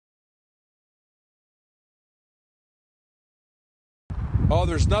Oh,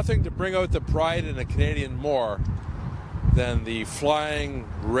 there's nothing to bring out the pride in a Canadian more than the flying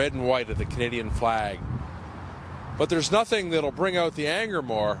red and white of the Canadian flag. But there's nothing that'll bring out the anger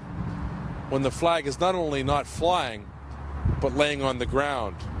more when the flag is not only not flying, but laying on the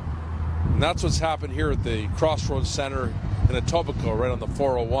ground. And that's what's happened here at the Crossroads Centre in Etobicoke, right on the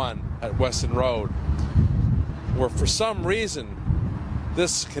 401 at Weston Road, where for some reason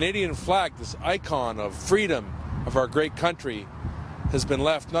this Canadian flag, this icon of freedom of our great country, has been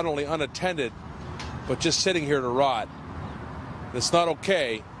left not only unattended, but just sitting here to rot. And it's not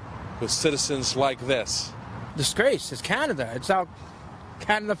okay with citizens like this. Disgrace. It's Canada. It's our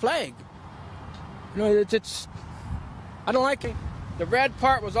Canada flag. You know, it's I don't like it. The red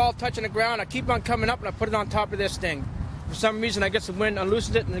part was all touching the ground. I keep on coming up and I put it on top of this thing. For some reason, I guess the wind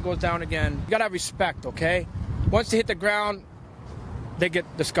unloosens it and it goes down again. You gotta have respect, okay? Once they hit the ground, they get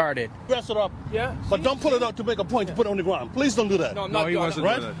discarded. Dress it up. Yeah. But don't put it up to make a point to put it on the ground. Please don't do that. No, not he wasn't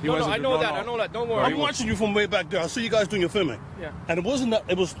right? doing that. No, I know that. I know that. Don't worry. I'm watching you from way back there. I see you guys doing your filming. Yeah. And it wasn't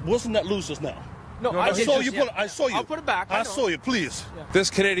that loose just now. No, I saw you. I saw you. I'll put it back. I saw you. Please. Yeah. This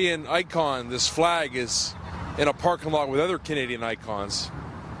Canadian icon, this flag, is in a parking lot with other Canadian icons,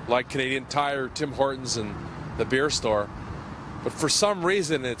 like Canadian Tire, Tim Hortons, and the beer store. But for some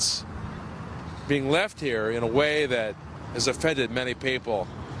reason, it's being left here in a way that has offended many people.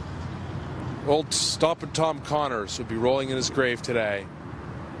 Old Stompin' Tom Connors would be rolling in his grave today.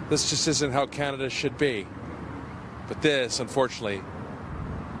 This just isn't how Canada should be. But this, unfortunately,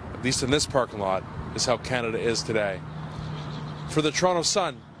 at least in this parking lot, is how Canada is today. For the Toronto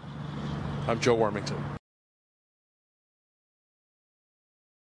Sun, I'm Joe Warmington.